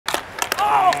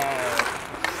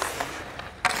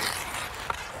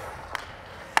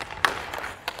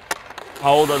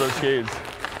How old are those skates?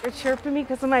 They're chirping me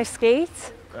because of my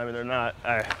skates. I mean, they're not.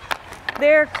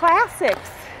 They're classics.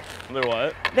 They're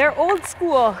what? They're old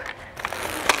school.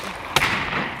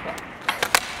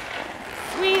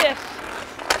 Swedish.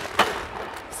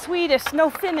 Swedish,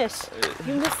 no finish.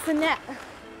 You missed the net.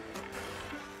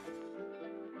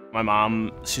 My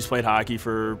mom, she's played hockey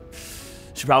for,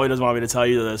 she probably doesn't want me to tell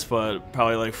you this, but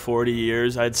probably like 40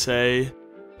 years, I'd say.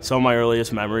 Some of my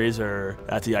earliest memories are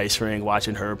at the ice rink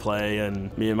watching her play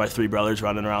and me and my 3 brothers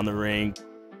running around the rink.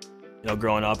 You know,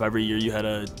 growing up, every year you had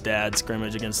a dad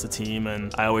scrimmage against the team,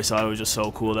 and I always thought it was just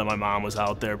so cool that my mom was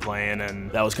out there playing,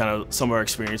 and that was kind of some of our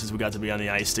experiences. We got to be on the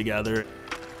ice together.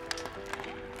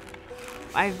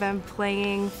 I've been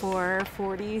playing for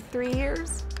 43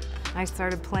 years. I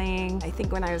started playing, I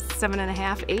think, when I was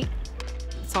 7.5, 8.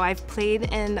 So I've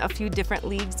played in a few different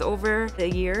leagues over the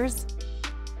years.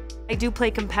 I do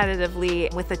play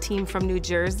competitively with a team from New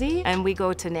Jersey, and we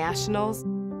go to nationals.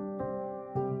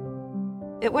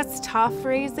 It was tough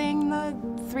raising the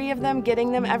 3 of them,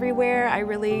 getting them everywhere. I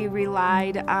really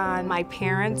relied on my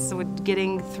parents with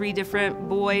getting 3 different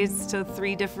boys to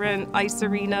 3 different ice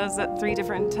arenas at 3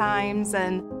 different times.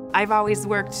 And I've always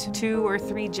worked 2 or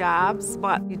 3 jobs,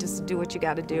 but you just do what you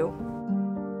gotta do.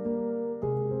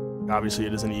 Obviously,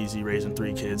 it isn't easy raising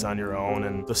 3 kids on your own,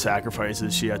 and the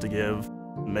sacrifices she had to give,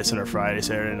 missing her Friday,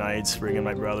 Saturday nights, bringing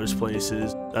my brothers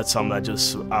places. That's something that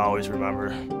just I always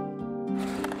remember.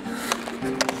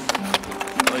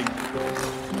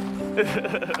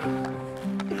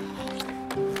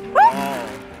 Oh,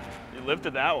 you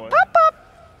lifted that one. Pop, pop.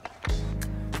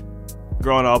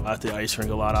 Growing up at the ice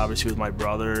rink a lot, obviously with my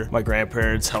brother, my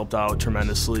grandparents helped out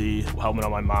tremendously, helping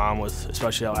out my mom with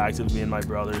especially how active me and my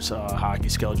brother's hockey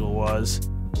schedule was.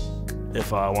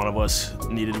 If one of us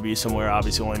needed to be somewhere,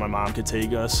 obviously only my mom could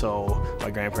take us, so my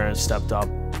grandparents stepped up.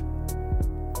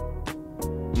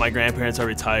 My grandparents are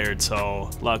retired, so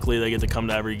luckily they get to come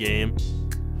to every game.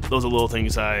 Those are little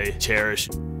things I cherish.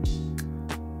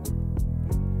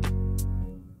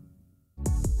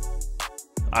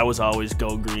 I was always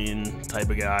go green type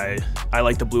of guy. I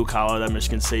like the blue collar that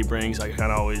Michigan State brings. I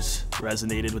kind of always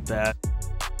resonated with that.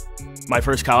 My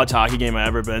first college hockey game I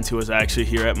ever been to was actually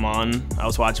here at Munn. I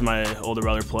was watching my older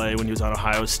brother play when he was on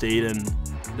Ohio State, and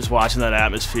just watching that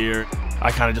atmosphere,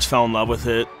 I kind of just fell in love with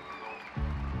it.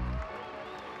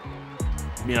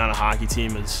 Being on a hockey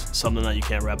team is something that you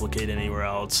can't replicate anywhere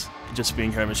else. Just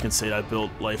being here at Michigan State, I've built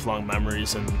lifelong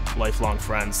memories and lifelong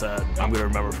friends that I'm going to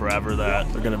remember forever,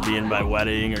 that they're going to be in my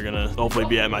wedding, or going to hopefully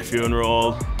be at my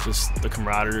funeral. Just the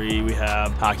camaraderie we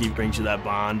have. Hockey brings you that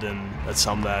bond, and that's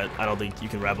something that I don't think you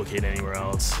can replicate anywhere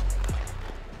else.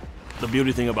 The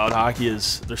beauty thing about hockey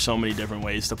is there's so many different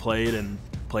ways to play it, and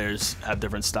players have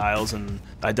different styles, and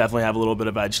I definitely have a little bit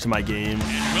of edge to my game.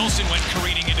 And Wilson went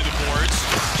careening into the boards.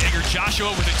 Jagger Joshua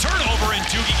with a turnover, and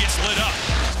Doogie gets lit up.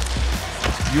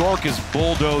 York is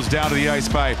bulldozed down to the ice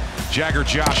by Jagger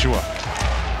Joshua.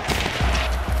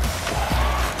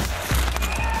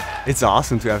 It's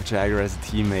awesome to have Jagger as a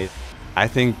teammate. I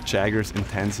think Jagger's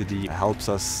intensity helps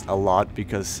us a lot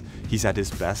because he's at his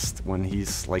best when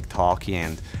he's like talking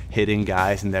and hitting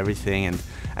guys and everything, and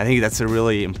I think that's a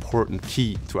really important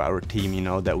key to our team, you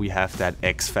know, that we have that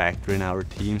X factor in our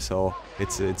team, so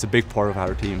it's a big part of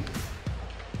our team.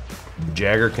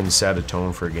 Jagger can set a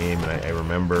tone for a game, and I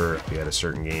remember we had a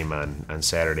certain game on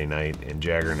Saturday night, and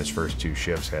Jagger in his first 2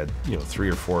 shifts had 3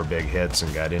 or 4 big hits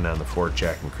and got in on the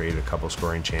forecheck and created a couple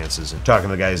scoring chances. And talking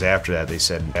to the guys after that, they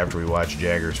said after we watched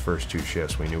Jagger's first 2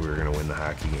 shifts, we knew we were going to win the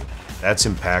hockey game. That's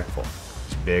impactful.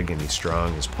 He's big and he's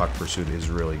strong. His puck pursuit is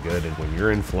really good, and when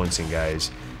you're influencing guys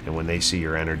and when they see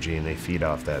your energy and they feed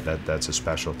off that's a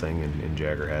special thing, and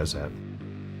Jagger has that.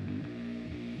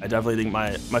 I definitely think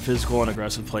my physical and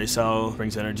aggressive play style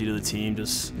brings energy to the team.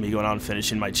 Just me going out and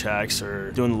finishing my checks or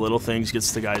doing the little things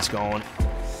gets the guys going.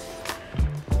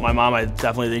 My mom, I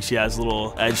definitely think she has a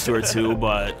little edge to her too,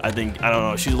 but I don't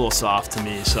know, she's a little soft to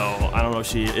me, so I don't know if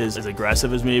she is as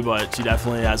aggressive as me, but she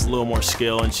definitely has a little more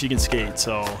skill, and she can skate,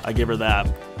 so I give her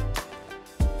that.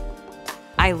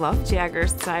 I love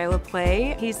Jagger's style of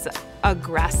play. He's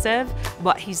aggressive,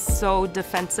 but he's so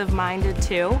defensive-minded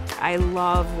too. I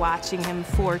love watching him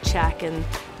forecheck and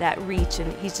that reach,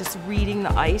 and he's just reading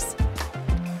the ice.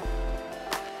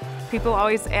 People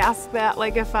always ask that,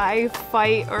 like if I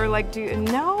fight or like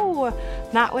no,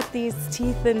 not with these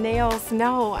teeth and nails.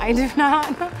 No, I do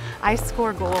not. I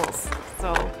score goals.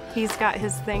 So he's got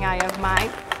his thing, I have mine.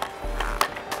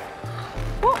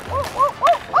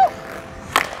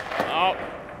 Oh,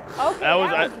 okay, that was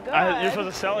good. you're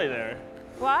supposed to celly there.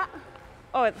 What?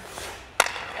 Oh,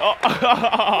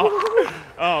 Oh,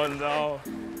 oh no.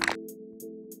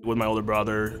 With my older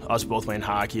brother, us both playing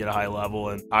hockey at a high level,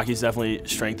 and hockey's definitely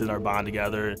strengthened our bond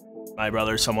together. My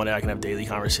brother is someone that I can have daily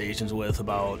conversations with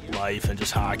about life and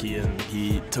just hockey, and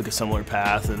he took a similar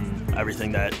path, and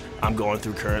everything that I'm going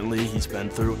through currently, he's been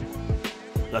through.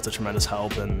 That's a tremendous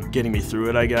help in getting me through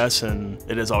it, I guess, and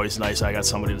it is always nice I got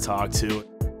somebody to talk to.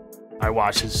 I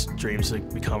watch his dreams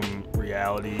become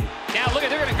reality. Now look at,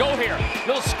 they're gonna go here.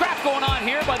 Little scrap going on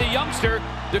here by the youngster,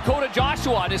 Jagger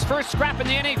Joshua, in his first scrap in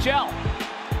the NHL.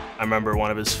 I remember one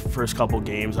of his first couple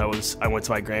games, I went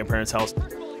to my grandparents' house,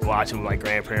 watching with my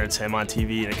grandparents, him on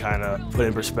TV, and it kind of put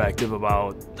in perspective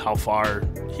about how far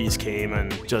he's came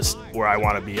and just where I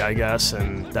want to be, I guess,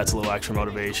 and that's a little extra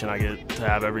motivation I get to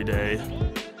have every day.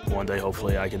 One day,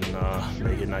 hopefully, I can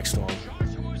make it next to him.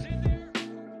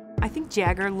 I think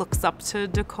Jagger looks up to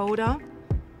Dakota.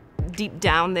 Deep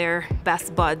down, they're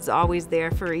best buds, always there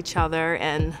for each other,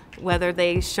 and whether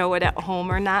they show it at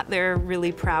home or not, they're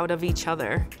really proud of each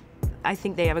other. I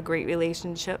think they have a great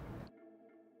relationship.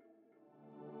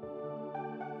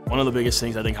 One of the biggest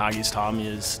things I think hockey's taught me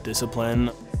is discipline.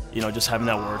 You know, just having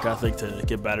that work ethic to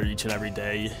get better each and every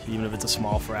day, even if it's a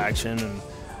small fraction. And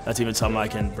that's even something I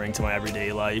can bring to my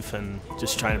everyday life and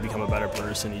just trying to become a better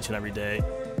person each and every day.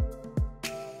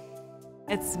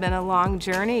 It's been a long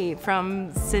journey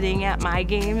from sitting at my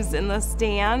games in the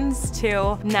stands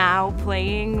to now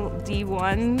playing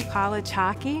D1 college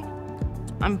hockey.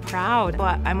 I'm proud,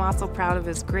 but I'm also proud of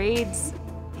his grades.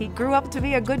 He grew up to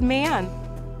be a good man.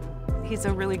 He's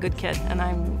a really good kid, and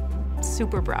I'm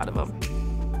super proud of him.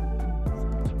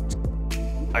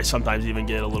 I sometimes even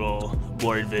get a little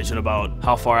blurred vision about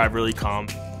how far I've really come.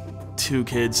 2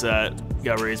 kids that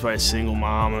got raised by a single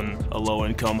mom in a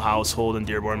low-income household in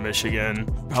Dearborn, Michigan.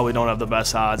 Probably don't have the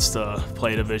best odds to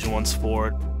play a Division I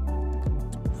sport.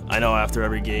 I know after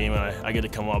every game I get to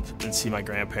come up and see my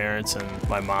grandparents and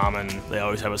my mom, and they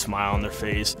always have a smile on their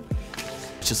face.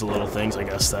 It's just the little things, I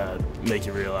guess, that make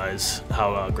you realize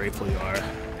how grateful you are.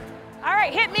 All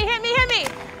right, hit me, hit me, hit me.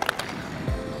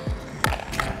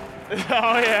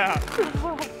 Oh, yeah.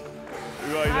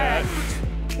 You like that?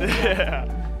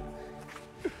 Yeah.